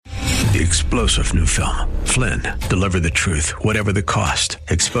The explosive new film, Flynn, deliver the truth, whatever the cost,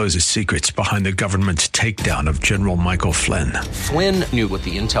 exposes secrets behind the government's takedown of General Michael Flynn. Flynn knew what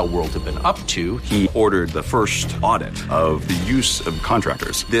the intel world had been up to. He ordered the first audit of the use of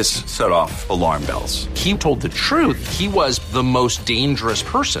contractors. This set off alarm bells. He told the truth. He was the most dangerous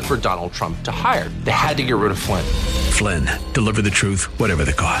person for Donald Trump to hire. They had to get rid of Flynn. Flynn, deliver the truth, whatever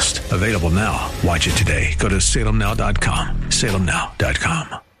the cost. Available now. Watch it today. Go to salemnow.com.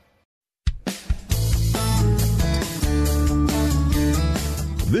 salemnow.com.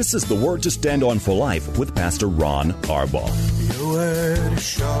 This is the Word to Stand On for Life with Pastor Ron Arbaugh. Your word is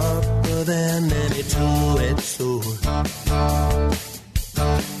sharper than any two-edged sword,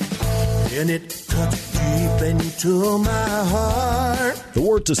 and it cuts deep into my heart. The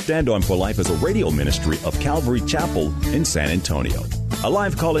Word to Stand On for Life is a radio ministry of Calvary Chapel in San Antonio. A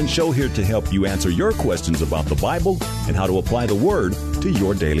live call-in show here to help you answer your questions about the Bible and how to apply the Word to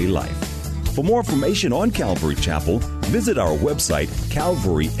your daily life. For more information on Calvary Chapel, visit our website,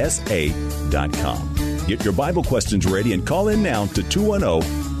 calvarysa.com. Get your Bible questions ready and call in now to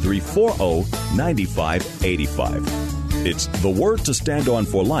 210-340-9585. It's The Word to Stand On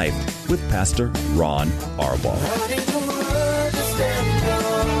for Life with Pastor Ron Arbaugh.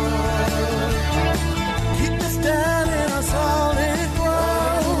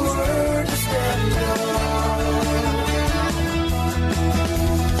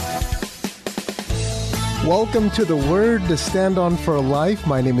 Welcome to the Word to Stand On for Life.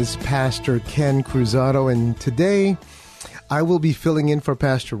 My name is Pastor Ken Cruzado, and today I will be filling in for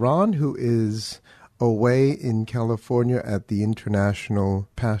Pastor Ron, who is away in California at the International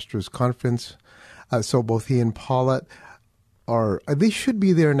Pastors Conference. So both he and Paulette they should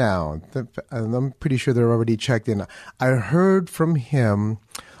be there now. I'm pretty sure they're already checked in. I heard from him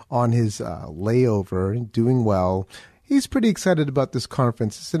on his layover, doing well. He's pretty excited about this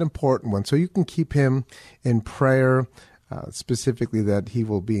conference. It's an important one, so you can keep him in prayer, specifically that he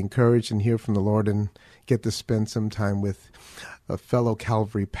will be encouraged and hear from the Lord and get to spend some time with fellow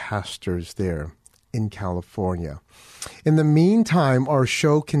Calvary pastors there in California. In the meantime, our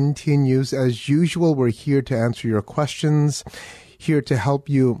show continues. As usual, we're here to answer your questions, here to help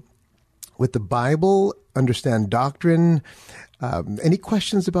you with the Bible, understand doctrine, any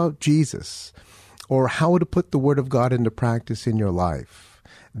questions about Jesus, or how to put the Word of God into practice in your life.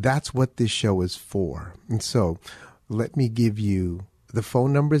 That's what this show is for. And so let me give you the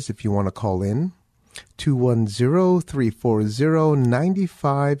phone numbers if you want to call in.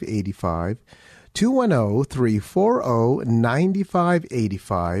 210-340-9585.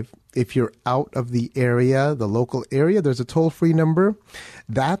 210-340-9585. If you're out of the area, the local area, there's a toll-free number.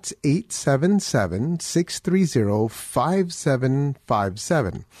 That's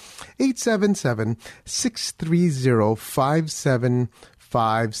 877-630-5757.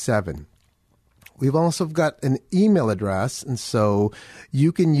 877-630-5757. We've also got an email address, and so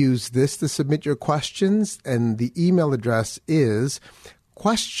you can use this to submit your questions, and the email address is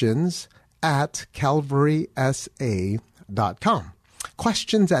questions@calvarysa.com.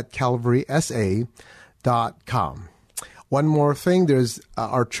 questions@calvarysa.com. One more thing, there's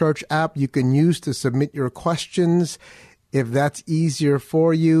our church app you can use to submit your questions. If that's easier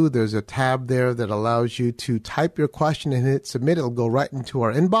for you, there's a tab there that allows you to type your question and hit submit. It'll go right into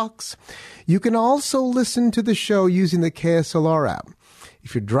our inbox. You can also listen to the show using the KSLR app.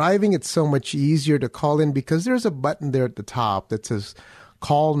 If you're driving, it's so much easier to call in because there's a button there at the top that says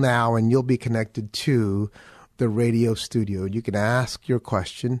call now, and you'll be connected to the radio studio. You can ask your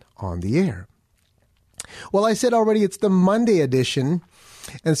question on the air. Well, I said already it's the Monday edition,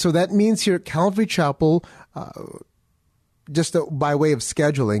 and so that means here at Calvary Chapel, just by way of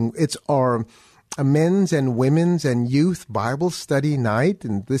scheduling, it's our men's and women's and youth Bible study night,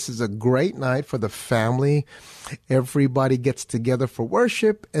 and this is a great night for the family. Everybody gets together for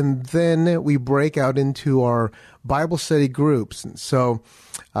worship, and then we break out into our Bible study groups. And so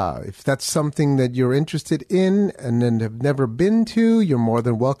if that's something that you're interested in and then have never been to, you're more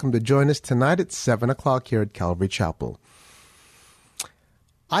than welcome to join us tonight at 7 o'clock here at Calvary Chapel.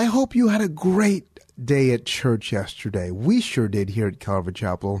 I hope you had a great day at church yesterday. We sure did here at Calvary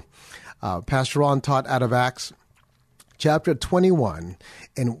Chapel. Pastor Ron taught out of Acts chapter 21,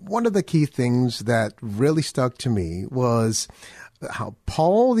 and one of the key things that really stuck to me was how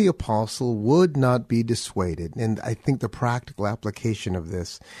Paul the Apostle would not be dissuaded, and I think the practical application of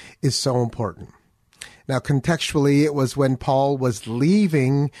this is so important. Now, contextually, it was when Paul was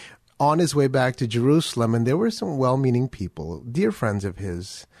leaving on his way back to Jerusalem, and there were some well-meaning people, dear friends of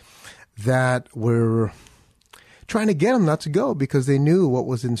his, that were trying to get him not to go because they knew what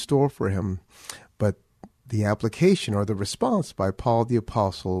was in store for him. But the application or the response by Paul the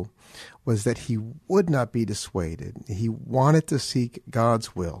Apostle was that he would not be dissuaded. He wanted to seek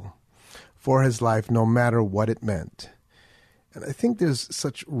God's will for his life, no matter what it meant. And I think there's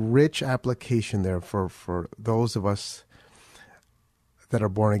such rich application there for those of us that are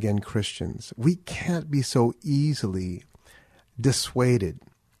born-again Christians. We can't be so easily dissuaded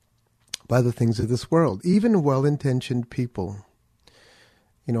by the things of this world, even well-intentioned people.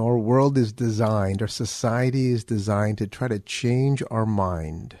 You know, our world is designed, our society is designed to try to change our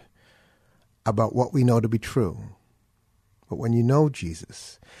mind about what we know to be true. But when you know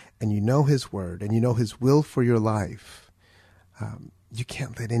Jesus, and you know his word, and you know his will for your life, you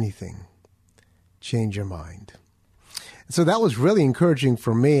can't let anything change your mind. So that was really encouraging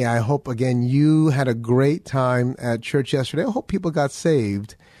for me. I hope, again, you had a great time at church yesterday. I hope people got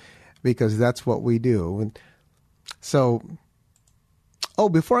saved, because that's what we do. And so,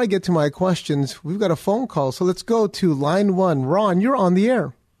 before I get to my questions, we've got a phone call. So let's go to line 1. Ron, you're on the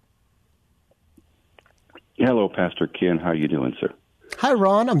air. Hello, Pastor Ken. How are you doing, sir? Hi,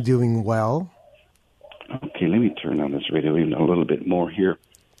 Ron. I'm doing well. Okay, let me turn on this radio even a little bit more here.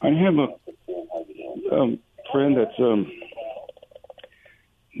 I have a friend that's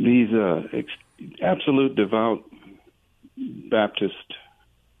these absolute devout Baptist,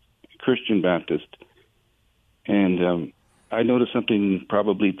 Christian Baptist, and I noticed something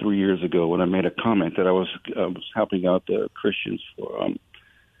probably 3 years ago when I made a comment that I was helping out the Christians for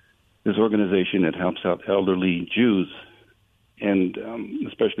this organization that helps out elderly Jews, and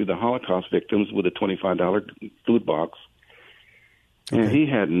especially the Holocaust victims, with a $25 food box. Okay. And he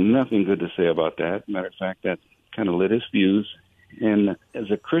had nothing good to say about that. Matter of fact, that kind of lit his fuse. And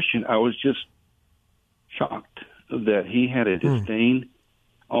as a Christian, I was just shocked that he had a disdain,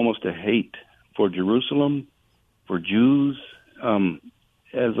 almost a hate for Jerusalem, for Jews.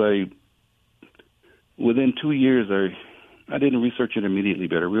 Within 2 years, I didn't research it immediately,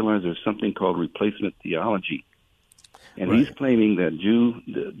 but I realized there's something called replacement theology. And right. He's claiming that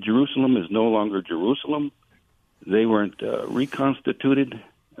Jerusalem is no longer Jerusalem. They weren't reconstituted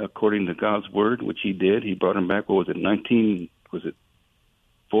according to God's word, which he did. He brought them back, 39?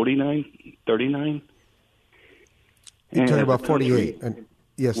 You're talking about 48.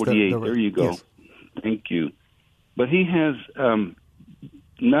 Yes, 48, there you go. Yes. Thank you. But he has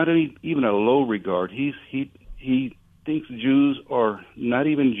not even a low regard. He thinks Jews are not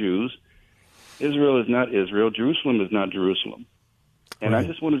even Jews. Israel is not Israel. Jerusalem is not Jerusalem. And right. I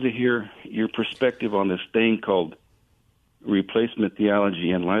just wanted to hear your perspective on this thing called replacement theology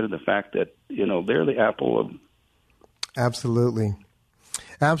in light of the fact that, they're the apple of... Absolutely.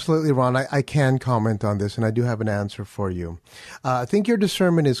 Absolutely, Ron. I can comment on this, and I do have an answer for you. I think your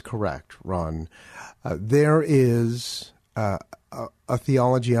discernment is correct, Ron. There is a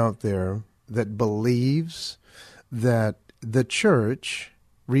theology out there that believes that the church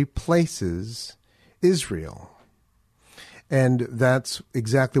replaces Israel. And that's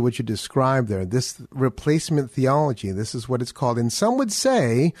exactly what you described there. This replacement theology, this is what it's called. And some would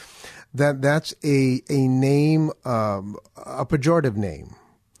say that that's a name, a pejorative name,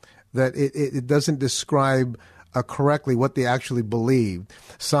 that it doesn't describe correctly what they actually believe.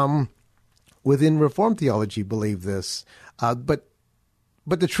 Some within Reformed theology believe this, but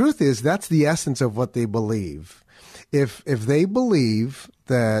the truth is that's the essence of what they believe. If they believe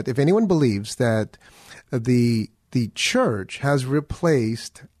that, if anyone believes that the church has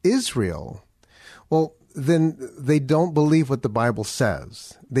replaced Israel, well, then they don't believe what the Bible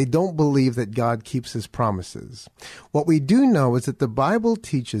says. They don't believe that God keeps his promises. What we do know is that the Bible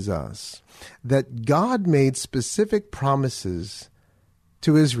teaches us that God made specific promises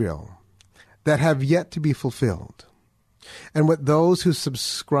to Israel that have yet to be fulfilled. And what those who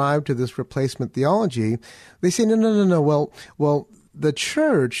subscribe to this replacement theology, they say, no. Well, the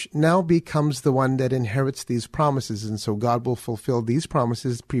church now becomes the one that inherits these promises, and so God will fulfill these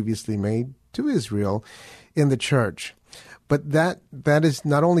promises previously made to Israel in the church. But that is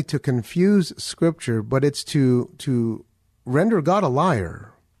not only to confuse Scripture, but it's to render God a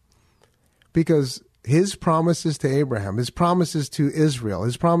liar. Because his promises to Abraham, his promises to Israel,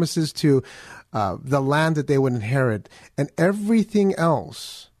 his promises to the land that they would inherit, and everything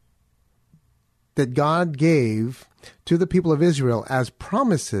else that God gave to the people of Israel as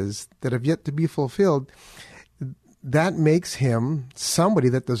promises that have yet to be fulfilled, that makes him somebody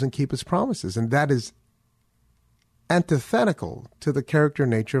that doesn't keep his promises. And that is antithetical to the character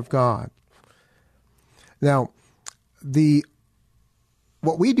and nature of God. Now,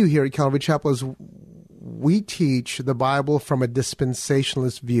 what we do here at Calvary Chapel is we teach the Bible from a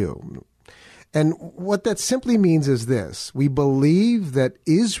dispensationalist view. And what that simply means is this: we believe that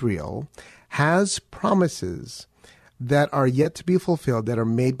Israel has promises that are yet to be fulfilled, that are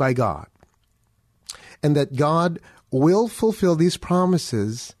made by God, and that God will fulfill these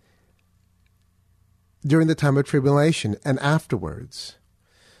promises during the time of tribulation and afterwards.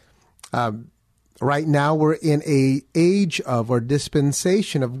 Right now, we're in an age of, or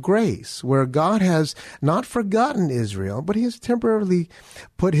dispensation of grace, where God has not forgotten Israel, but he has temporarily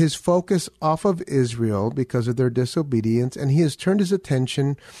put his focus off of Israel because of their disobedience, and he has turned his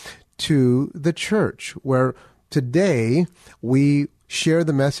attention to the church, where today we share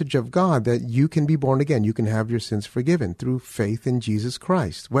the message of God that you can be born again. You can have your sins forgiven through faith in Jesus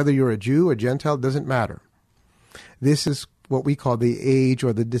Christ. Whether you're a Jew, a Gentile, doesn't matter. This is what we call the age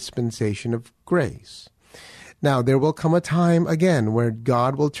or the dispensation of grace. Now, there will come a time again where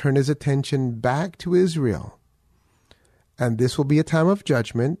God will turn his attention back to Israel. And this will be a time of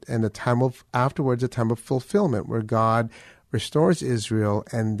judgment, and afterwards a time of fulfillment, where God restores Israel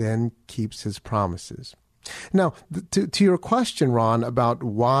and then keeps his promises. Now, to your question, Ron, about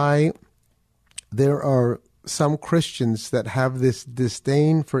why there are some Christians that have this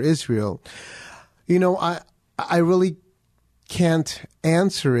disdain for Israel, I really can't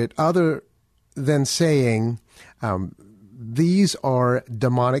answer it other than saying these are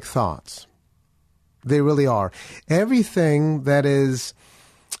demonic thoughts. They really are. Everything that is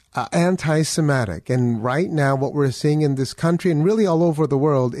anti-Semitic, and right now what we're seeing in this country and really all over the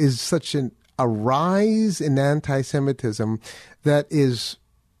world is such a rise in anti-Semitism that is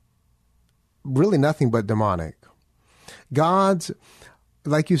really nothing but demonic. God's,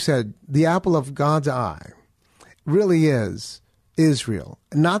 like you said, the apple of God's eye really is Israel.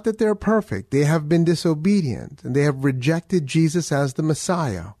 Not that they're perfect. They have been disobedient, and they have rejected Jesus as the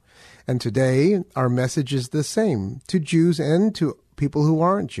Messiah. And today, our message is the same to Jews and to people who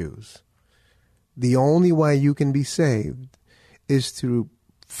aren't Jews. The only way you can be saved is through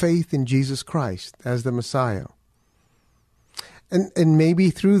faith in Jesus Christ as the Messiah. And maybe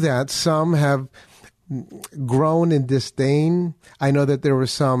through that, some have grown in disdain. I know that there were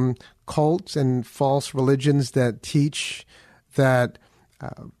some cults and false religions that teach that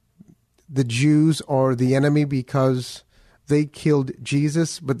the Jews are the enemy because they killed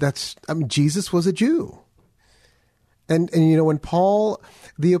Jesus, but Jesus was a Jew. And when Paul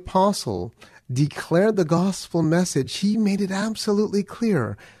the apostle declared the gospel message, he made it absolutely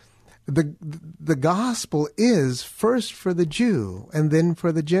clear. The gospel is first for the Jew and then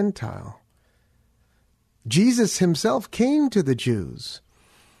for the Gentile. Jesus himself came to the Jews.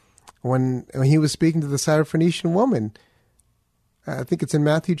 When he was speaking to the Syrophoenician woman, I think it's in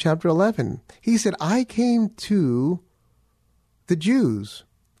Matthew chapter 11, he said, I came to the Jews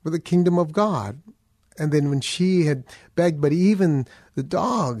for the kingdom of God. And then when she had begged, but even the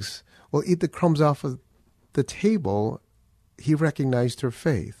dogs will eat the crumbs off of the table, he recognized her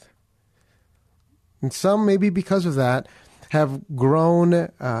faith. And some, maybe because of that, have grown,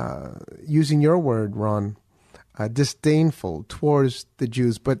 using your word, Ron, disdainful towards the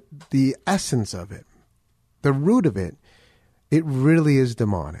Jews. But the essence of it, the root of it, it really is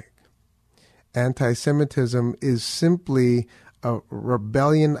demonic. Anti-Semitism is simply a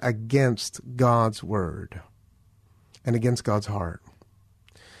rebellion against God's word and against God's heart.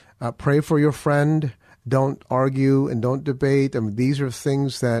 Pray for your friend. Don't argue and don't debate. These are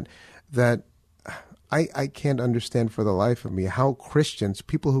things that I can't understand for the life of me, how Christians,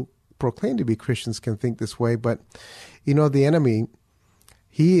 people who proclaim to be Christians, can think this way. But, the enemy,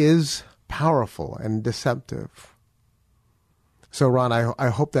 he is powerful and deceptive. So, Ron, I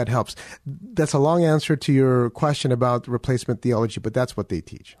hope that helps. That's a long answer to your question about replacement theology, but that's what they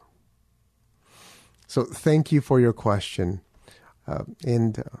teach. So thank you for your question.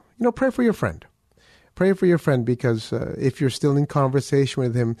 And pray for your friend. Pray for your friend, because if you're still in conversation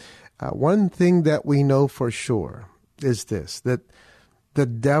with him, one thing that we know for sure is this, that the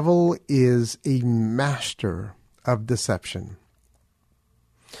devil is a master of deception.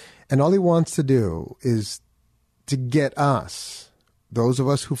 And all he wants to do is to get us, those of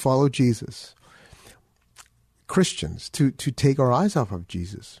us who follow Jesus, Christians, to take our eyes off of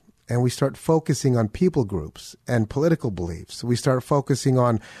Jesus. And we start focusing on people groups and political beliefs. We start focusing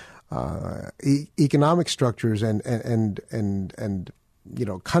on economic structures and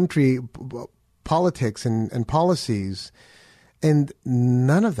country politics and policies. And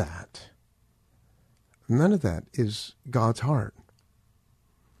none of that is God's heart.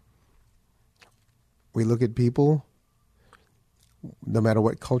 We look at people, no matter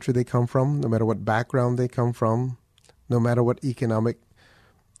what culture they come from, no matter what background they come from, no matter what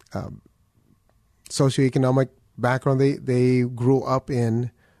socioeconomic background they grew up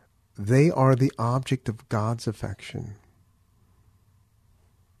in, they are the object of God's affection.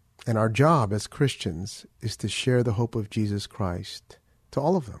 And our job as Christians is to share the hope of Jesus Christ to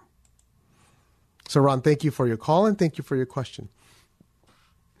all of them. So, Ron, thank you for your call and thank you for your question.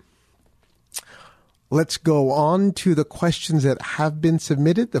 Let's go on to the questions that have been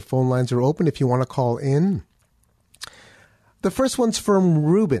submitted. The phone lines are open if you want to call in. The first one's from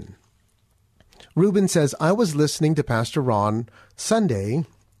Reuben. Reuben says, I was listening to Pastor Ron Sunday,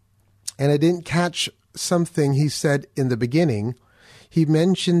 and I didn't catch something he said in the beginning. He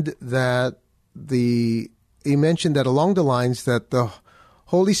mentioned that along the lines that the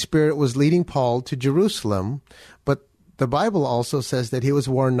Holy Spirit was leading Paul to Jerusalem, but the Bible also says that he was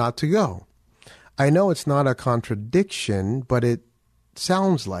warned not to go. I know it's not a contradiction, but it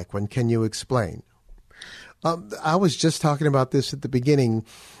sounds like one. Can you explain? I was just talking about this at the beginning,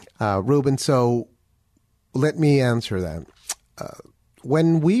 Reuben, so let me answer that.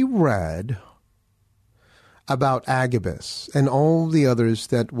 When we read about Agabus and all the others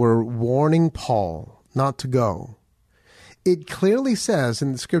that were warning Paul not to go, it clearly says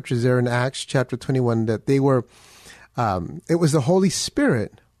in the scriptures there in Acts chapter 21 that they were, it was the Holy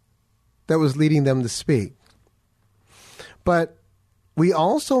Spirit that was leading them to speak. But we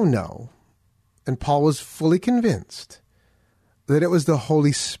also know, and Paul was fully convinced, that it was the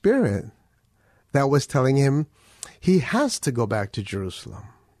Holy Spirit that was telling him he has to go back to Jerusalem.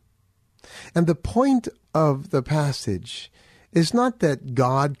 And the point of the passage is not that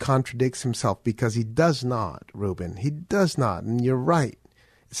God contradicts himself, because he does not, Reuben. He does not, and you're right.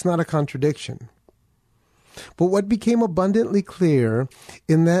 It's not a contradiction. But what became abundantly clear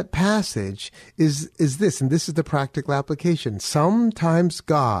in that passage is this, and this is the practical application. Sometimes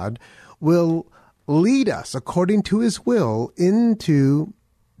God will lead us according to his will into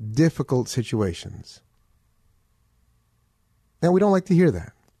difficult situations. Now, we don't like to hear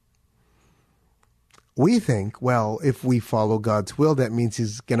that. We think, well, if we follow God's will, that means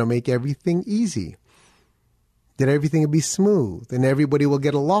he's going to make everything easy, that everything will be smooth, and everybody will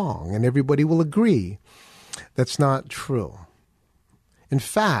get along, and everybody will agree. That's not true. In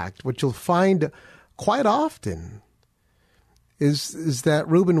fact, what you'll find quite often is that,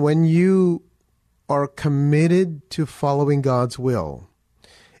 Reuben, when you are committed to following God's will,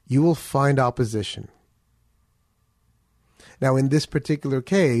 you will find opposition. Now, in this particular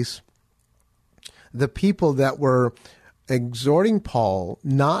case, the people that were exhorting Paul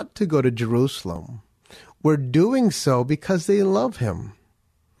not to go to Jerusalem were doing so because they love him.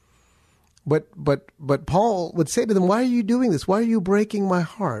 But Paul would say to them, why are you doing this? Why are you breaking my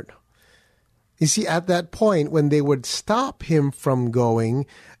heart? You see, at that point, when they would stop him from going,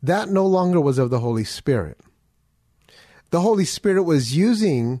 that no longer was of the Holy Spirit. The Holy Spirit was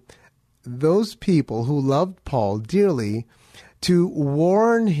using those people who loved Paul dearly to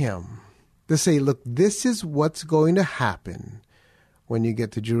warn him, to say, look, this is what's going to happen when you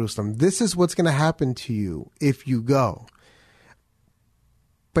get to Jerusalem. This is what's going to happen to you if you go.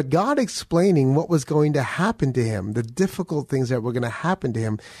 But God explaining what was going to happen to him, the difficult things that were going to happen to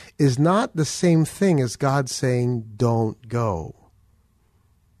him, is not the same thing as God saying, don't go.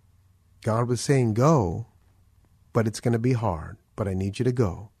 God was saying, go, but it's going to be hard, but I need you to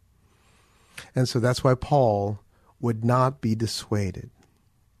go. And so that's why Paul would not be dissuaded.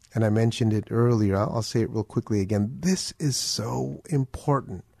 And I mentioned it earlier. I'll say it real quickly again. This is so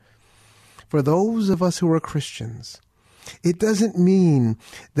important. For those of us who are Christians, it doesn't mean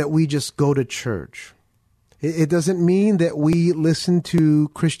that we just go to church. It doesn't mean that we listen to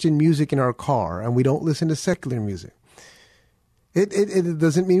Christian music in our car and we don't listen to secular music. It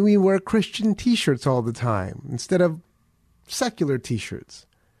doesn't mean we wear Christian T-shirts all the time instead of secular T-shirts.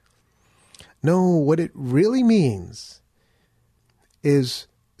 No, what it really means is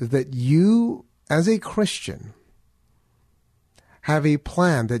that you, as a Christian, have a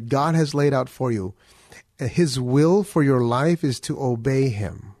plan that God has laid out for you. His will for your life is to obey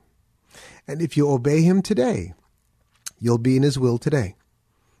him. And if you obey him today, you'll be in his will today.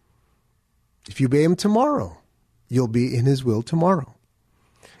 If you obey him tomorrow, you'll be in his will tomorrow.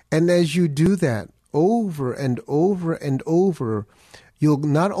 And as you do that over and over and over, you'll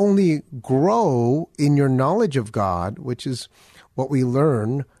not only grow in your knowledge of God, which is what we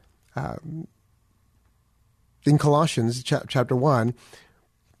learn in Colossians chapter 1,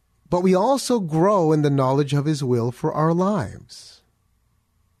 but we also grow in the knowledge of his will for our lives.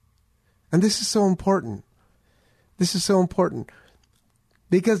 And this is so important. This is so important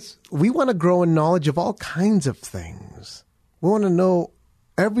because we want to grow in knowledge of all kinds of things. We want to know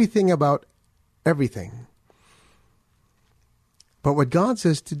everything about everything. But what God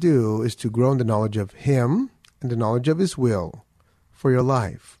says to do is to grow in the knowledge of him and the knowledge of his will for your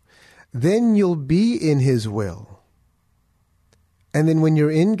life. Then you'll be in his will. And then when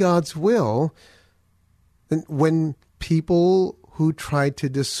you're in God's will, then when people who try to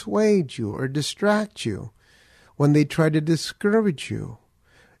dissuade you or distract you, when they try to discourage you,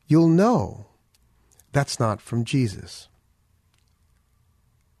 you'll know that's not from Jesus.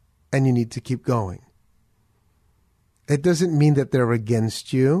 And you need to keep going. It doesn't mean that they're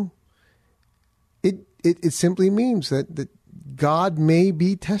against you. It simply means that God may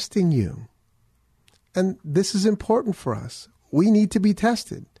be testing you. And this is important for us. We need to be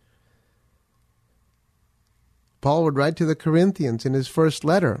tested. Paul would write to the Corinthians in his first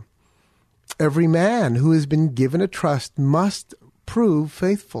letter, every man who has been given a trust must prove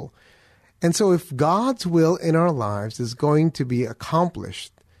faithful. And so if God's will in our lives is going to be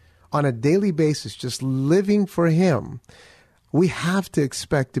accomplished on a daily basis, just living for Him, we have to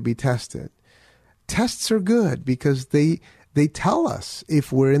expect to be tested. Tests are good because they tell us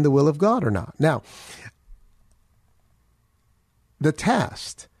if we're in the will of God or not. Now, the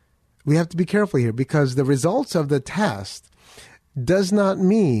test, we have to be careful here because the results of the test does not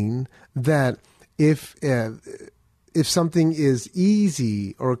mean that if something is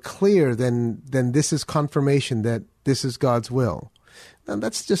easy or clear, then this is confirmation that this is God's will. And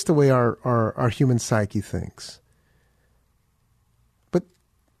that's just the way our human psyche thinks. But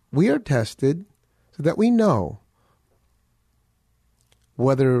we are tested so that we know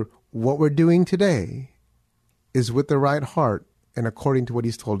whether what we're doing today is with the right heart and according to what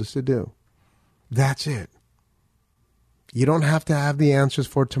He's told us to do. That's it. You don't have to have the answers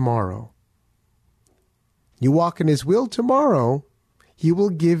for tomorrow. You walk in His will tomorrow, He will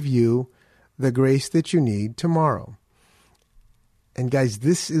give you the grace that you need tomorrow. And guys,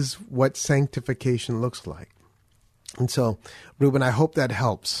 this is what sanctification looks like. And so, Ruben, I hope that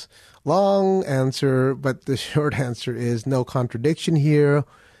helps. Long answer, but the short answer is no contradiction here.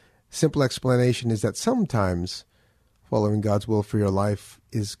 Simple explanation is that sometimes following God's will for your life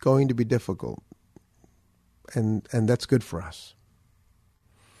is going to be difficult. And that's good for us.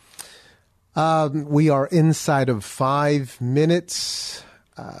 We are inside of 5 minutes.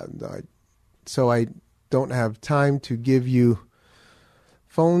 So I don't have time to give you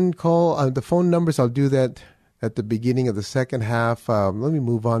phone call. The phone numbers, I'll do that at the beginning of the second half. Let me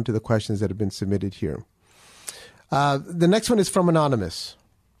move on to the questions that have been submitted here. The next one is from Anonymous.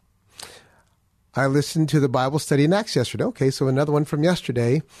 I listened to the Bible study in Acts yesterday. Okay, so another one from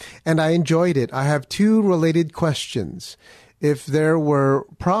yesterday, and I enjoyed it. I have 2 related questions. If there were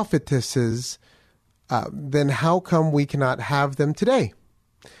prophetesses, then how come we cannot have them today?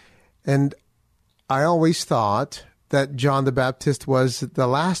 And I always thought that John the Baptist was the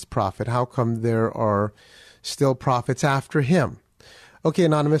last prophet. How come there are still prophets after him? Okay,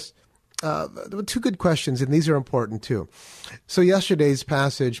 Anonymous, there were 2 good questions, and these are important too. So yesterday's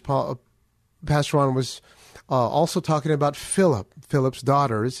passage, Pastor Ron was also talking about Philip. Philip's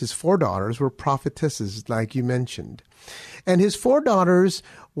daughters, his 4 daughters, were prophetesses, like you mentioned. And his 4 daughters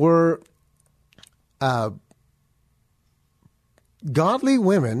were godly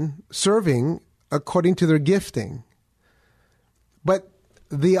women serving according to their gifting. But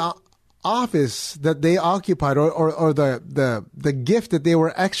the office that they occupied or the gift that they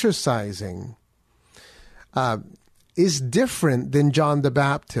were exercising is different than John the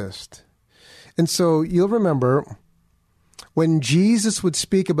Baptist. And so you'll remember when Jesus would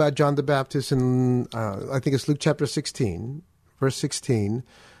speak about John the Baptist in, I think it's Luke chapter 16, verse 16,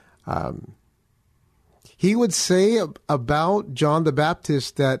 he would say about John the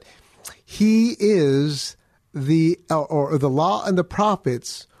Baptist that he is the law and the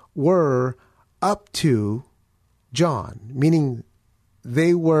prophets were up to John, meaning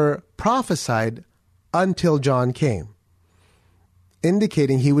they were prophesied until John came,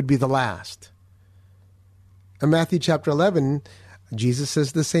 indicating he would be the last. In Matthew chapter 11, Jesus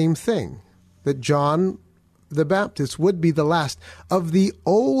says the same thing, that John the Baptist would be the last of the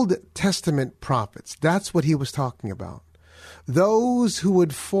Old Testament prophets. That's what he was talking about. Those who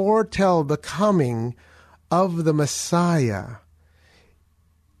would foretell the coming of the Messiah.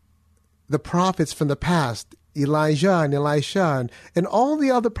 The prophets from the past, Elijah and Elisha, and all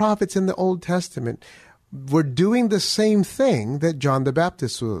the other prophets in the Old Testament were doing the same thing that John the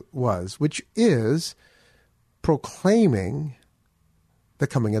Baptist was, which is proclaiming the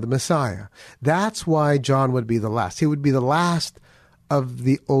coming of the Messiah. That's why John would be the last. He would be the last of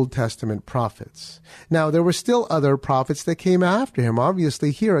the Old Testament prophets. Now, there were still other prophets that came after him.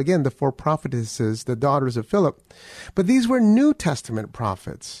 Obviously, here again, the 4 prophetesses, the daughters of Philip. But these were New Testament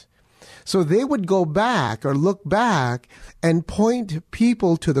prophets. So they would go back or look back and point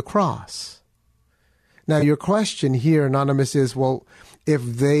people to the cross. Now, your question here, Anonymous, is, well, if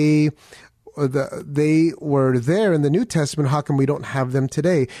they they were there in the New Testament, how come we don't have them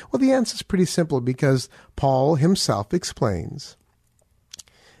today? Well, the answer is pretty simple, because Paul himself explains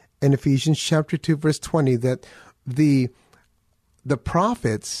in Ephesians chapter 2, verse 20, that the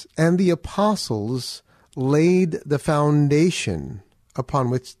prophets and the apostles laid the foundation upon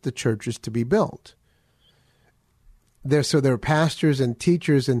which the church is to be built. There are pastors and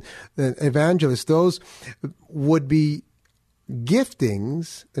teachers and evangelists. Those would be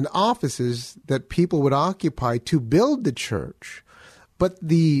giftings and offices that people would occupy to build the church. But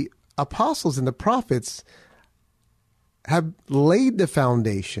the apostles and the prophets have laid the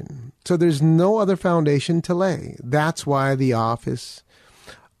foundation. So there's no other foundation to lay. That's why the office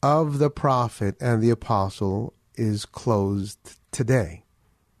of the prophet and the apostle is closed today.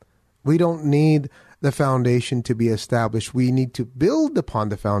 We don't need the foundation to be established. We need to build upon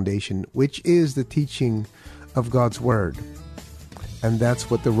the foundation, which is the teaching of God's word. And that's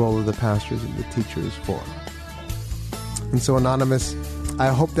what the role of the pastors and the teacher is for. And so, Anonymous, I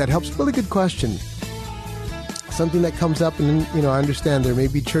hope that helps. Really good question. Something that comes up, and I understand there may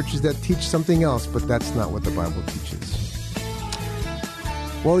be churches that teach something else, but that's not what the Bible teaches.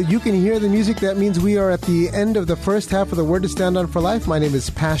 Well, you can hear the music. That means we are at the end of the first half of the Word to Stand On for Life. My name is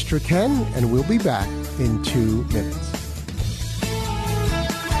Pastor Ken, and we'll be back in 2 minutes.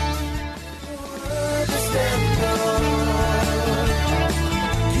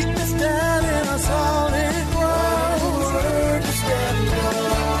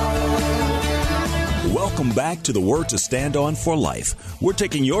 Welcome back to the Word to Stand On for Life. We're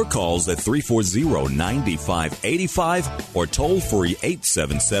taking your calls at 340-9585 or toll-free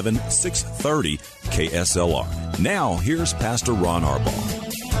 877-630-KSLR. Now, here's Pastor Ron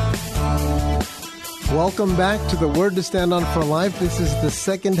Arbaugh. Welcome back to the Word to Stand On for Life. This is the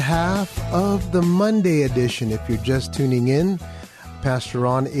second half of the Monday edition. If you're just tuning in, Pastor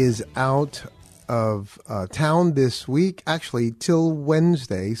Ron is out of town this week, actually till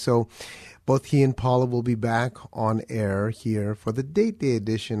Wednesday. So both he and Paula will be back on air here for the Date Day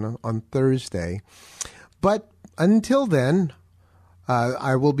edition on Thursday. But until then,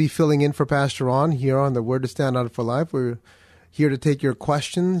 I will be filling in for Pastor Ron here on the Word to Stand On for Life. We're here to take your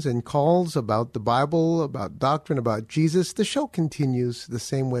questions and calls about the Bible, about doctrine, about Jesus. The show continues the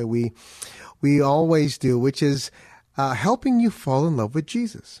same way we always do, which is helping you fall in love with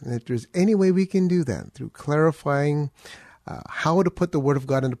Jesus. And if there's any way we can do that through clarifying how to put the Word of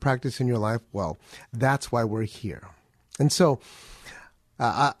God into practice in your life, well, that's why we're here. And so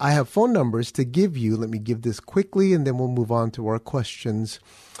I have phone numbers to give you. Let me give this quickly, and then we'll move on to our questions.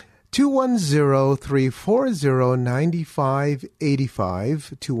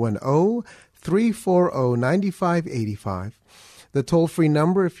 210-340-9585, 210-340-9585. The toll-free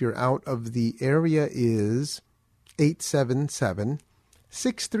number, if you're out of the area, is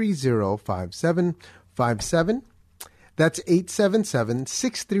 877-630-5757. That's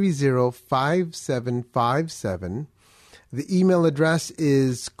 877-630-5757. The email address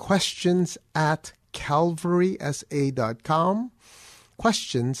is questions@calvarysa.com.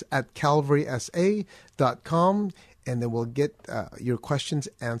 questions@calvarysa.com, and then we'll get your questions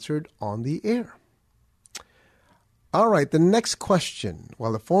answered on the air. All right, the next question,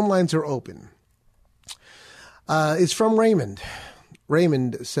 while the phone lines are open, is from Raymond.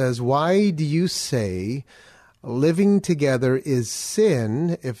 Raymond says, why do you say living together is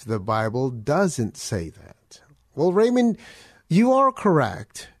sin if the Bible doesn't say that? Well, Raymond, you are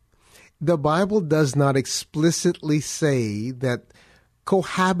correct. The Bible does not explicitly say that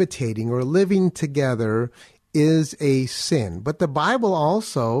cohabitating or living together is a sin. But the Bible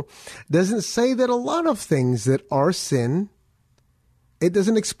also doesn't say that a lot of things that are sin, it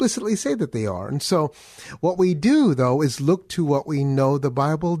doesn't explicitly say that they are. And so what we do, though, is look to what we know the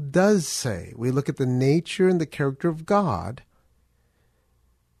Bible does say. We look at the nature and the character of God,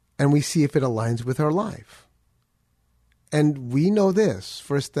 and we see if it aligns with our life. And we know this,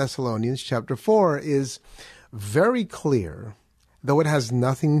 1 Thessalonians chapter 4 is very clear, though it has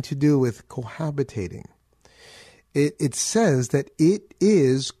nothing to do with cohabitating. It says that it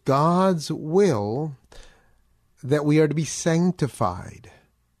is God's will that we are to be sanctified.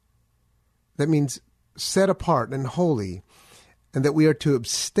 That means set apart and holy, and that we are to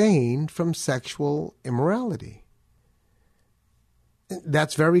abstain from sexual immorality.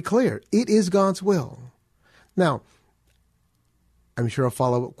 That's very clear. It is God's will. Now, I'm sure a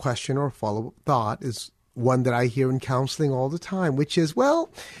follow-up question or a follow-up thought is one that I hear in counseling all the time, which is, well,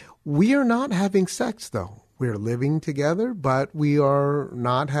 we are not having sex, though. We're living together, but we are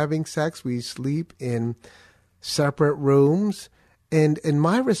not having sex. We sleep in separate rooms. And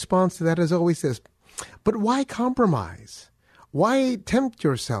my response to that is always this, but why compromise? Why tempt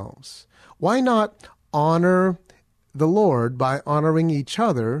yourselves? Why not honor the Lord by honoring each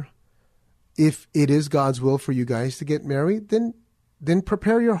other? If it is God's will for you guys to get married, then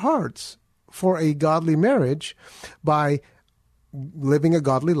prepare your hearts for a godly marriage by living a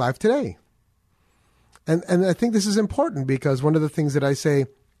godly life today. And I think this is important because one of the things that I say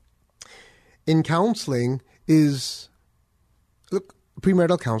in counseling is, look,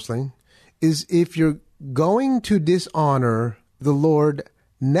 premarital counseling is if you're going to dishonor the Lord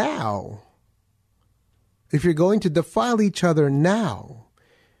now, if you're going to defile each other now,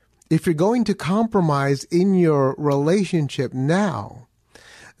 if you're going to compromise in your relationship now,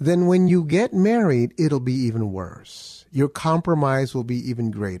 then when you get married, it'll be even worse. Your compromise will be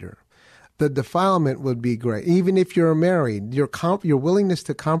even greater. The defilement would be great. Even if you're married, your willingness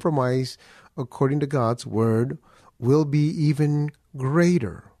to compromise according to God's word will be even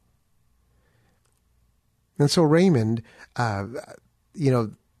greater. And so Raymond,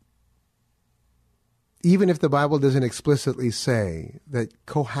 even if the Bible doesn't explicitly say that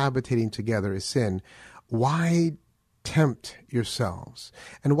cohabitating together is sin, why tempt yourselves?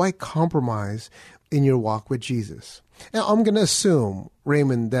 And why compromise in your walk with Jesus? Now, I'm going to assume,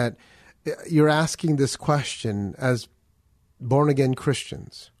 Raymond, that you're asking this question as born-again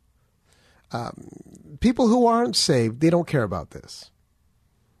Christians. People who aren't saved, they don't care about this.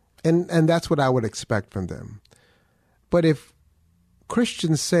 And that's what I would expect from them. But if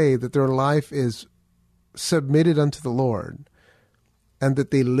Christians say that their life is submitted unto the Lord and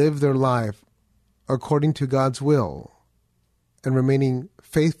that they live their life according to God's will and remaining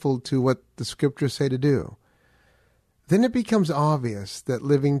faithful to what the scriptures say to do, then it becomes obvious that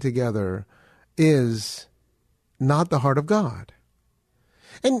living together is not the heart of God.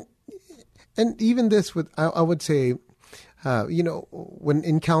 And even this, I would say, when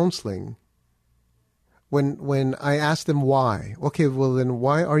in counseling, when I ask them why, okay, well then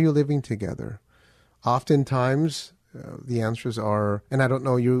why are you living together? Oftentimes, the answers are, and I don't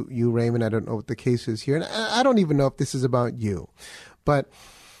know you, Raymond, I don't know what the case is here, and I don't even know if this is about you, but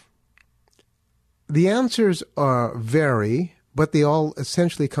the answers vary, but they all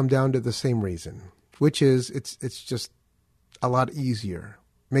essentially come down to the same reason, which is it's just a lot easier,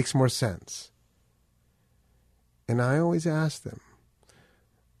 makes more sense. And I always ask them,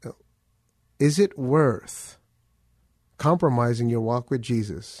 is it worth compromising your walk with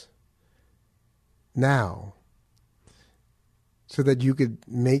Jesus now so that you could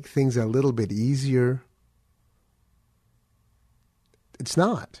make things a little bit easier? It's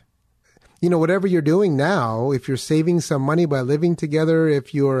not. Whatever you're doing now, if you're saving some money by living together,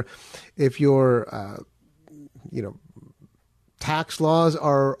 if your tax laws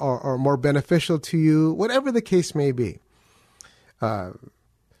are more beneficial to you, whatever the case may be, I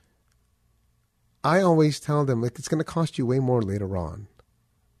always tell them, it's going to cost you way more later on.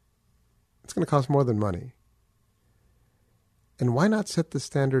 It's going to cost more than money. And why not set the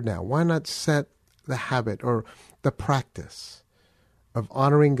standard now? Why not set the habit or the practice of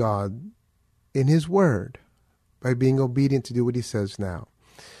honoring God in His Word by being obedient to do what He says now?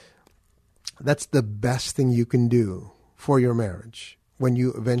 That's the best thing you can do for your marriage when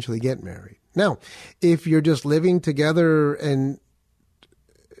you eventually get married. Now, if you're just living together and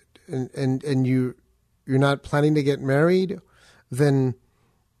you're not planning to get married, then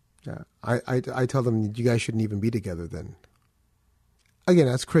I tell them you guys shouldn't even be together then. Again,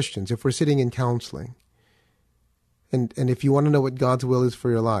 as Christians, if we're sitting in counseling, and if you want to know what God's will is for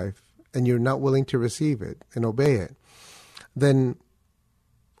your life, and you're not willing to receive it and obey it, then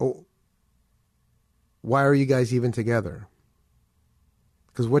why are you guys even together?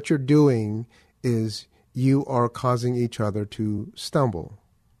 Because what you're doing is you are causing each other to stumble.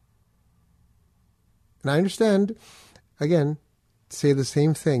 And I understand, again, say the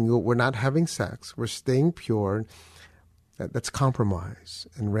same thing. We're not having sex. We're staying pure. That's compromise.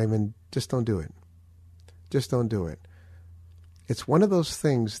 And Raymond, just don't do it. Just don't do it. It's one of those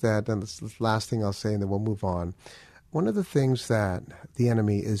things that, and this is the last thing I'll say and then we'll move on. One of the things that the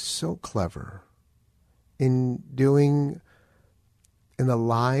enemy is so clever in doing in the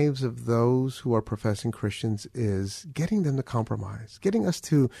lives of those who are professing Christians is getting them to compromise, getting us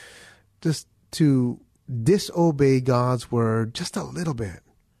to just to disobey God's word just a little bit.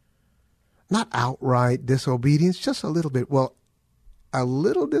 Not outright disobedience, just a little bit. Well, a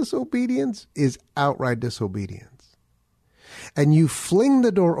little disobedience is outright disobedience. And you fling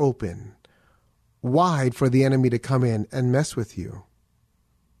the door open wide for the enemy to come in and mess with you.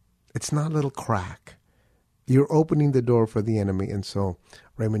 It's not a little crack. You're opening the door for the enemy. And so,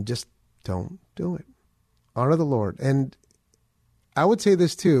 Raymond, just don't do it. Honor the Lord. And I would say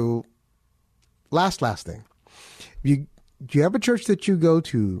this too, last thing. Do you have a church that you go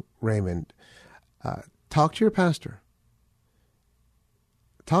to, Raymond? Talk to your pastor.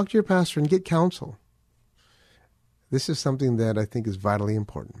 Talk to your pastor and get counsel. This is something that I think is vitally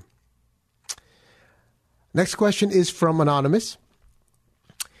important. Next question is from Anonymous.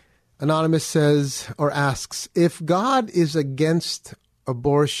 Anonymous says or asks, if God is against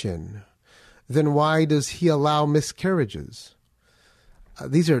abortion, then why does he allow miscarriages?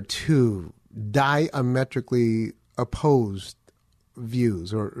 These are two diametrically opposed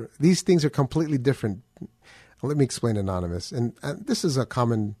views, or these things are completely different. Let me explain, Anonymous. And this is a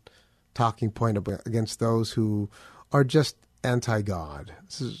common talking point against those who are just anti-God.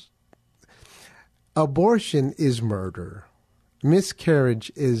 Abortion is murder.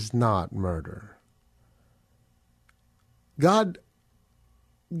 Miscarriage is not murder. God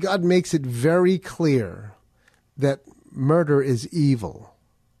makes it very clear that murder is evil.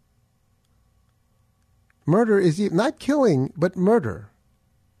 Murder is not killing, but murder.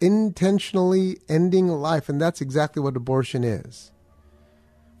 Intentionally ending life, and that's exactly what abortion is.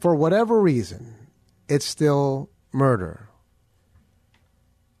 For whatever reason, it's still murder.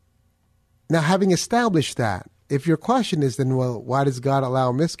 Now, having established that, if your question is then, well, why does God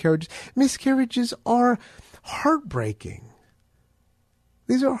allow miscarriages? Miscarriages are heartbreaking.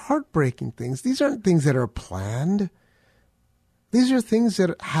 These are heartbreaking things. These aren't things that are planned. These are things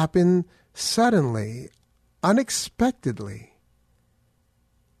that happen suddenly, unexpectedly.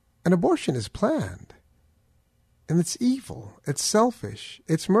 An abortion is planned. And it's evil. It's selfish.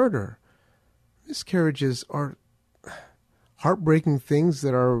 It's murder. Miscarriages are heartbreaking things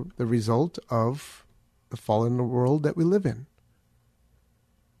that are the result of the fallen world that we live in.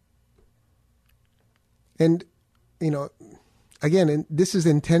 And, again, this is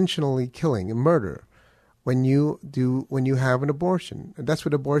intentionally killing and murder when you have an abortion. That's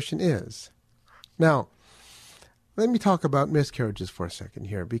what abortion is. Now, let me talk about miscarriages for a second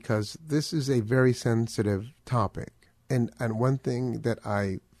here, because this is a very sensitive topic. And one thing that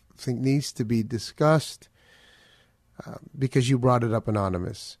I think needs to be discussed, because you brought it up,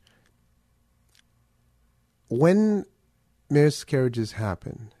 Anonymous. When miscarriages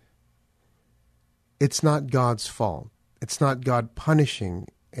happen, it's not God's fault. It's not God punishing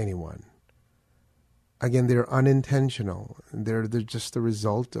anyone. Again, they're unintentional. They're just the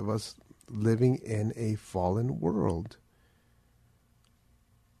result of us living in a fallen world.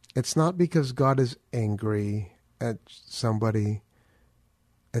 It's not because God is angry at somebody.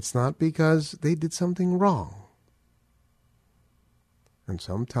 It's not because they did something wrong. And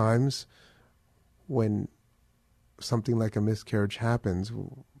sometimes when something like a miscarriage happens,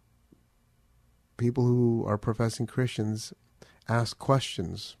 people who are professing Christians ask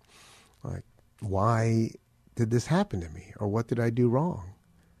questions like, why did this happen to me? Or what did I do wrong?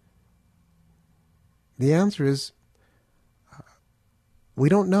 The answer is, we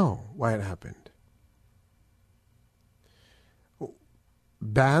don't know why it happened.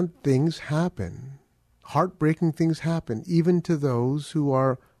 Bad things happen. Heartbreaking things happen, even to those who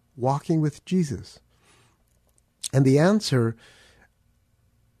are walking with Jesus. And the answer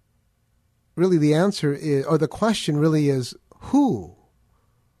is, or the question really is, who?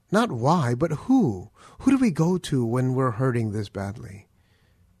 Not why, but who? Who do we go to when we're hurting this badly?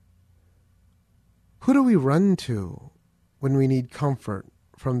 Who do we run to when we need comfort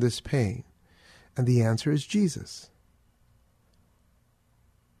from this pain? And the answer is Jesus.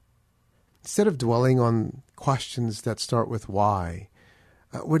 Instead of dwelling on questions that start with why,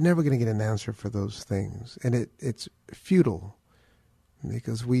 we're never going to get an answer for those things. And it's futile,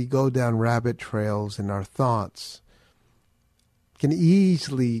 because we go down rabbit trails and our thoughts can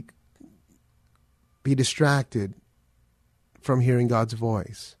easily be distracted from hearing God's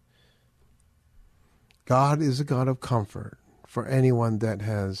voice. God is a God of comfort for anyone that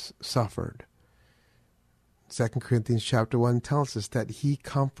has suffered. 2 Corinthians chapter 1 tells us that he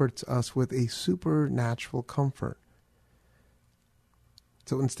comforts us with a supernatural comfort.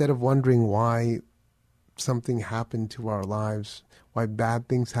 So instead of wondering why something happened to our lives, why bad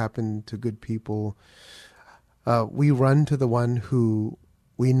things happen to good people, we run to the one who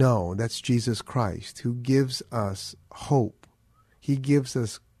we know, that's Jesus Christ, who gives us hope. He gives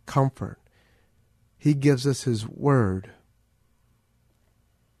us comfort. He gives us his word.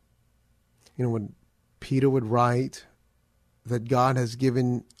 When Peter would write that God has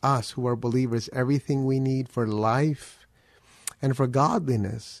given us who are believers everything we need for life and for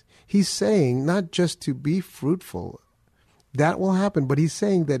godliness, he's saying not just to be fruitful, that will happen, but he's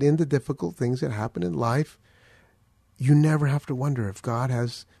saying that in the difficult things that happen in life, you never have to wonder if God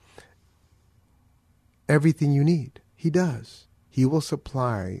has everything you need. He does. He will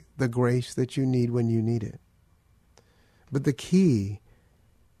supply the grace that you need when you need it. But the key,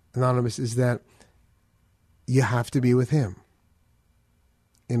 Anonymous, is that you have to be with him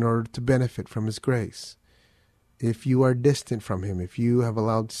in order to benefit from his grace. If you are distant from him, if you have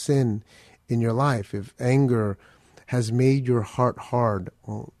allowed sin in your life, if anger has made your heart hard,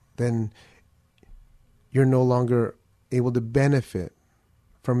 well, then you're no longer able to benefit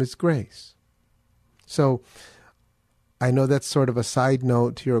from his grace. So I know that's sort of a side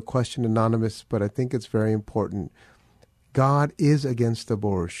note to your question, Anonymous, but I think it's very important. God is against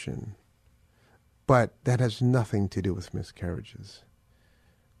abortion, but that has nothing to do with miscarriages.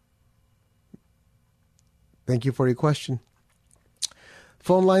 Thank you for your question.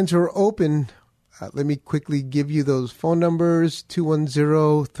 Phone lines are open. Let me quickly give you those phone numbers: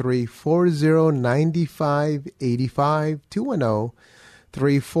 210-340-9585,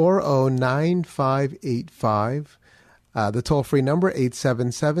 210-340-9585. The toll-free number,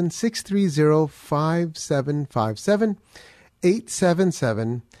 877-630-5757,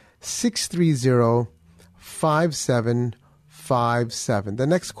 877-630-5757. The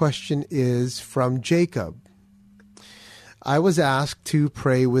next question is from Jacob. I was asked to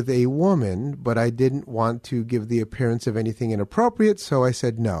pray with a woman, but I didn't want to give the appearance of anything inappropriate, so I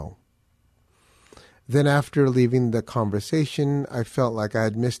said no. Then after leaving the conversation, I felt like I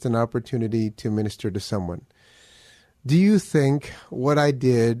had missed an opportunity to minister to someone. Do you think what I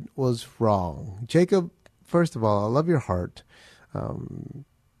did was wrong? Jacob, first of all, I love your heart. I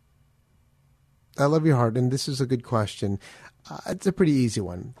love your heart, and this is a good question. It's a pretty easy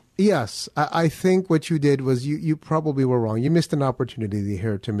one. Yes, I think what you did was you probably were wrong. You missed an opportunity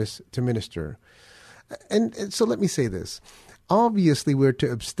here to minister. And so let me say this. Obviously, we're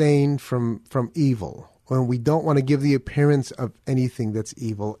to abstain from evil when we don't want to give the appearance of anything that's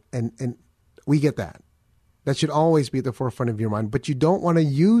evil, and we get that. That should always be at the forefront of your mind. But you don't want to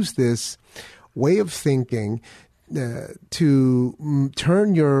use this way of thinking to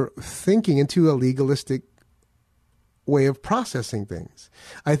turn your thinking into a legalistic way of processing things.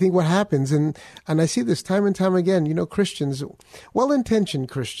 I think what happens, and I see this time and time again, Christians, well-intentioned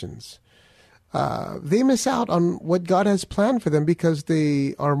Christians, they miss out on what God has planned for them because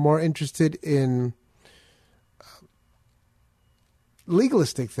they are more interested in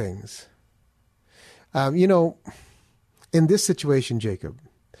legalistic things. In this situation, Jacob,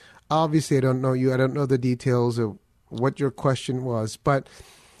 obviously I don't know you. I don't know the details of what your question was, but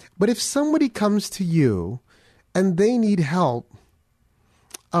if somebody comes to you and they need help,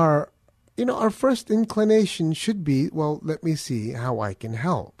 our first inclination should be, well, let me see how I can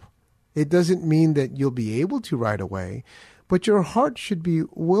help. It doesn't mean that you'll be able to right away, but your heart should be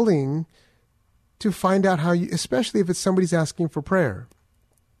willing to find out how you, especially if it's somebody's asking for prayer.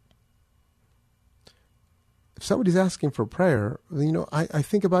 If somebody's asking for prayer, I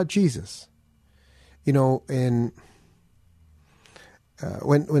think about Jesus. And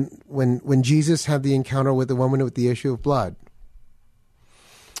when Jesus had the encounter with the woman with the issue of blood,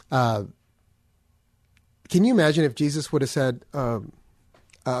 can you imagine if Jesus would have said,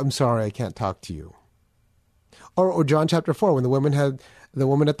 I'm sorry, I can't talk to you? Or John chapter 4, when the woman at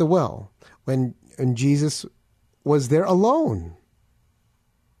the well, when Jesus was there alone.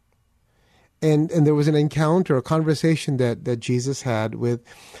 And there was an encounter, a conversation that Jesus had with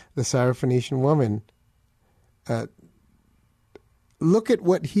the Syrophoenician woman. Look at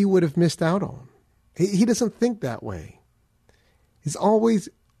what he would have missed out on. He doesn't think that way. He's always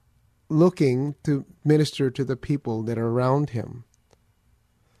looking to minister to the people that are around him.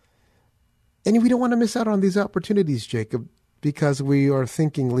 And we don't want to miss out on these opportunities, Jacob, because we are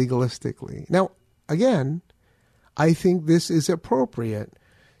thinking legalistically. Now, again, I think this is appropriate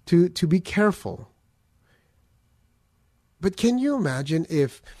to be careful. But can you imagine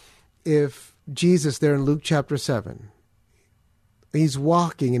if Jesus there in Luke chapter 7, he's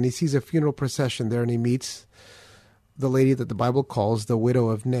walking and he sees a funeral procession there and he meets the lady that the Bible calls the widow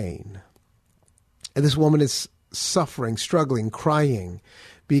of Nain. And this woman is suffering, struggling, crying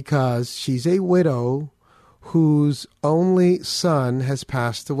because she's a widow whose only son has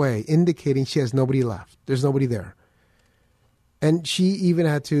passed away, indicating she has nobody left. There's nobody there. And she even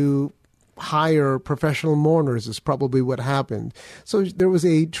had to hire professional mourners, is probably what happened. So there was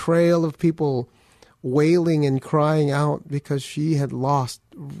a trail of people wailing and crying out because she had lost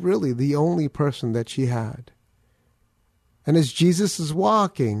really the only person that she had. And as Jesus is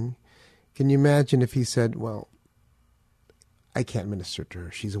walking, can you imagine if he said, well, I can't minister to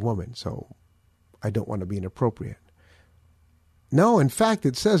her. She's a woman, so I don't want to be inappropriate. No, in fact,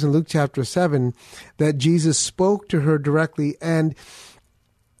 it says in Luke chapter 7 that Jesus spoke to her directly and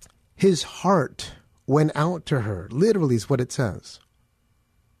his heart went out to her. Literally is what it says.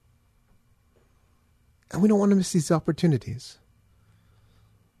 And we don't want to miss these opportunities.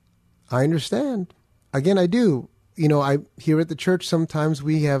 I understand. Again, I do. Here at the church, sometimes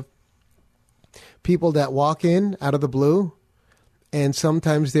we have people that walk in out of the blue, and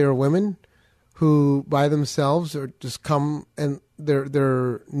sometimes there are women who by themselves or just come and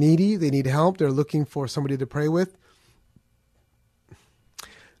they're needy, they need help, they're looking for somebody to pray with.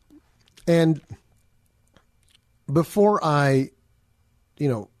 And before I,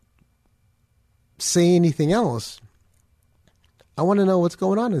 say anything else, I want to know what's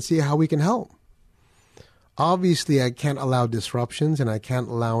going on and see how we can help. Obviously, I can't allow disruptions, and I can't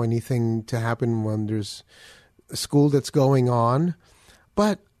allow anything to happen when there's a school that's going on.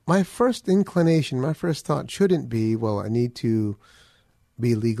 But my first inclination, my first thought shouldn't be, well, I need to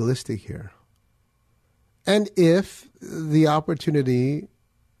be legalistic here. And if the opportunity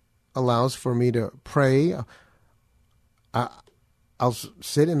allows for me to pray, I'll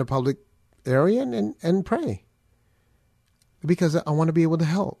sit in a public area and pray, because I want to be able to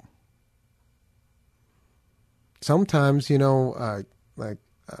help. Sometimes, like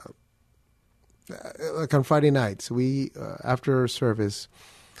on Friday nights, we after service,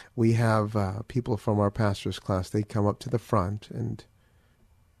 we have people from our pastor's class. They come up to the front and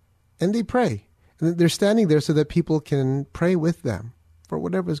they pray. And they're standing there so that people can pray with them for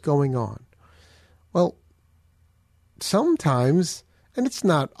whatever's going on. Well, sometimes, and it's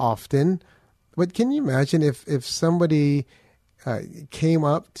not often, but can you imagine if somebody a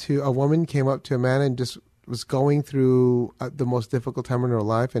woman came up to a man and just was going through the most difficult time in her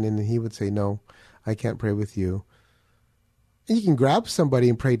life, and then he would say, no, I can't pray with you. And you can grab somebody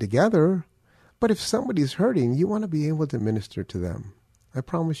and pray together, but if somebody's hurting, you want to be able to minister to them. I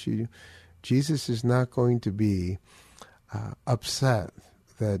promise you, Jesus is not going to be upset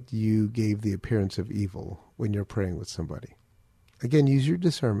that you gave the appearance of evil when you're praying with somebody. Again, use your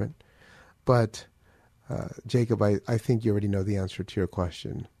discernment, but Jacob, I think you already know the answer to your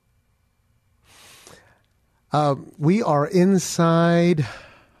question. We are inside,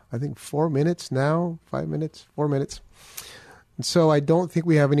 I think, 4 minutes now, 5 minutes, 4 minutes. And so I don't think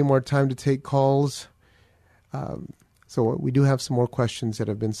we have any more time to take calls. So we do have some more questions that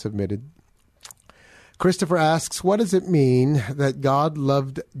have been submitted. Christopher asks, what does it mean that God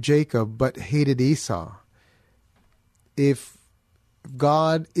loved Jacob but hated Esau? If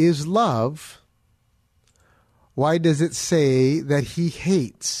God is love, why does it say that he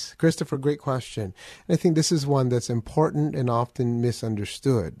hates? Christopher, great question. And I think this is one that's important and often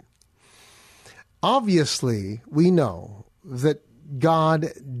misunderstood. Obviously, we know that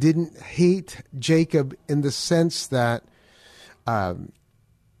God didn't hate Jacob in the sense that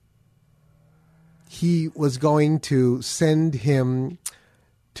he was going to send him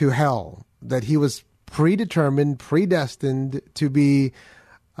to hell, that he was predetermined, predestined to be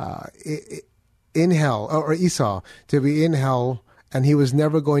in hell, or Esau to be in hell, and he was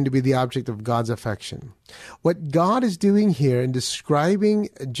never going to be the object of God's affection. What God is doing here in describing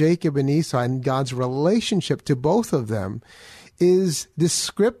Jacob and Esau and God's relationship to both of them is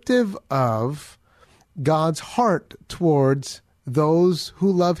descriptive of God's heart towards those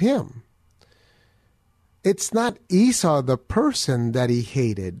who love him. It's not Esau the person that he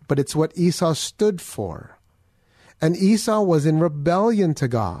hated, but it's what Esau stood for. And Esau was in rebellion to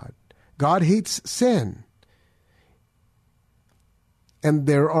God. God hates sin. And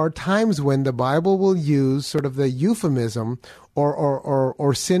there are times when the Bible will use sort of the euphemism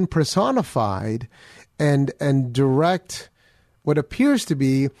or sin personified and direct what appears to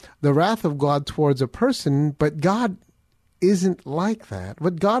be the wrath of God towards a person, but God isn't like that.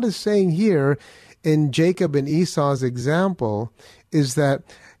 What God is saying here in Jacob and Esau's example is that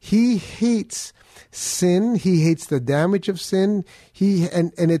he hates sin, he hates the damage of sin,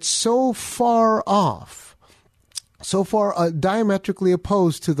 and it's so far off, so far diametrically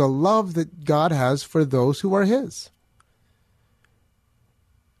opposed to the love that God has for those who are his.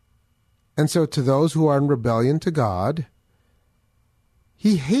 And so to those who are in rebellion to God,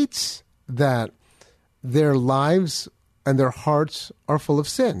 he hates that their lives and their hearts are full of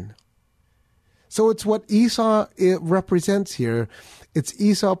sin. So it's what Esau represents here. It's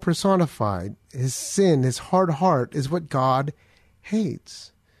Esau personified. His sin, his hard heart is what God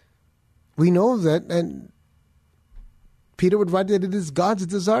hates. We know that, and Peter would write that it is God's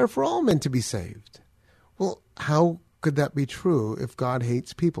desire for all men to be saved. Well, how could that be true if God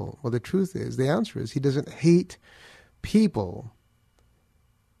hates people? Well, the answer is he doesn't hate people.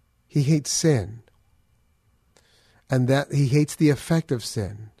 He hates sin. And that he hates the effect of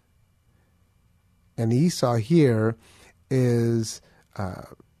sin. And Esau here is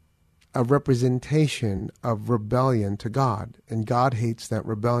a representation of rebellion to God, and God hates that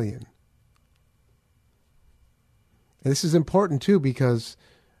rebellion. And this is important too because,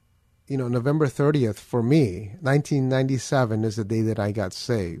 November 30th for me, 1997 is the day that I got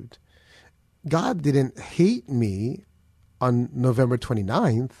saved. God didn't hate me on November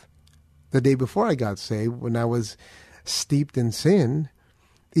 29th, the day before I got saved, when I was steeped in sin,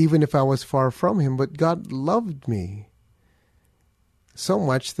 even if I was far from him. But God loved me so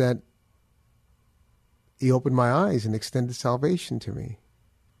much that he opened my eyes and extended salvation to me.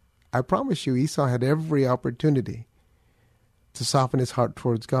 I promise you, Esau had every opportunity to soften his heart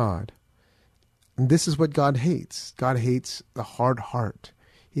towards God. And this is what God hates. God hates the hard heart.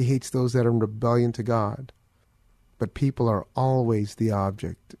 He hates those that are in rebellion to God. But people are always the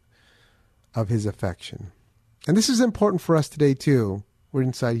object of his affection. And this is important for us today too. We're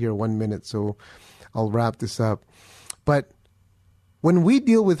inside here 1 minute, so I'll wrap this up. But when we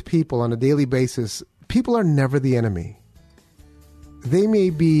deal with people on a daily basis, people are never the enemy. They may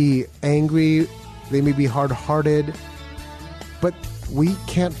be angry, they may be hard-hearted, but we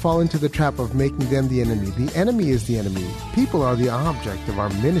can't fall into the trap of making them the enemy. The enemy is the enemy. People are the object of our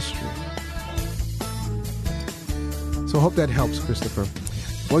ministry. So I hope that helps, Christopher.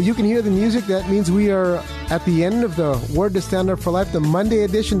 Well, you can hear the music. That means we are at the end of the Word to Stand Up for Life, the Monday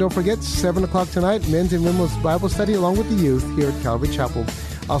edition. Don't forget, 7 o'clock tonight, men's and women's Bible study along with the youth here at Calvary Chapel.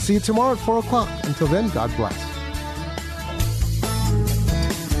 I'll see you tomorrow at 4 o'clock. Until then, God bless.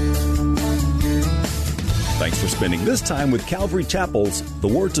 Thanks for spending this time with Calvary Chapel's The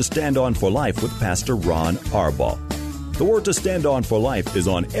Word to Stand On for Life with Pastor Ron Arbaugh. The Word to Stand On for Life is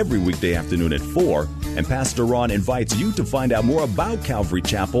on every weekday afternoon at 4, and Pastor Ron invites you to find out more about Calvary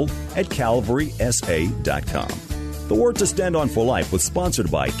Chapel at calvarysa.com. The Word to Stand On for Life was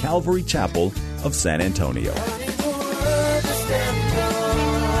sponsored by Calvary Chapel of San Antonio.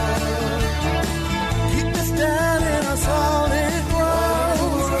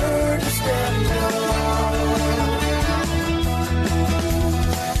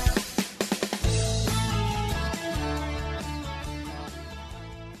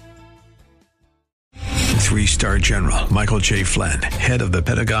 Three-star General Michael J. Flynn, head of the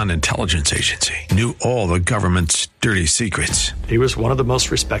Pentagon Intelligence Agency, knew all the government's dirty secrets. He was one of the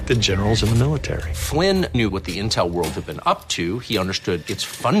most respected generals in the military. Flynn knew what the intel world had been up to. He understood its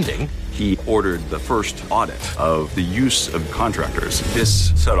funding. He ordered the first audit of the use of contractors.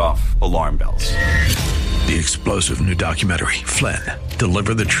 This set off alarm bells. The explosive new documentary, Flynn,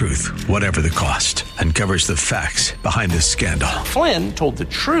 Deliver the Truth, Whatever the Cost, uncovers the facts behind this scandal. Flynn told the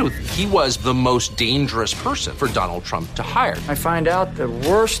truth. He was the most dangerous person for Donald Trump to hire. I find out the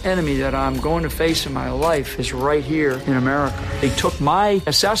worst enemy that I'm going to face in my life is right here in America. They took my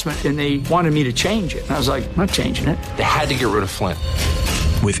assessment and they wanted me to change it. And I was like, I'm not changing it. They had to get rid of Flynn.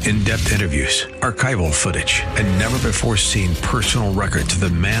 With in-depth interviews, archival footage, and never-before-seen personal records of the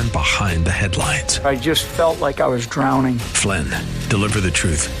man behind the headlines. I just felt like I was drowning. Flynn, Deliver the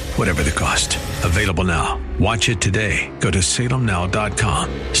Truth, Whatever the Cost. Available now. Watch it today. Go to salemnow.com.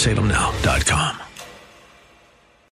 salemnow.com.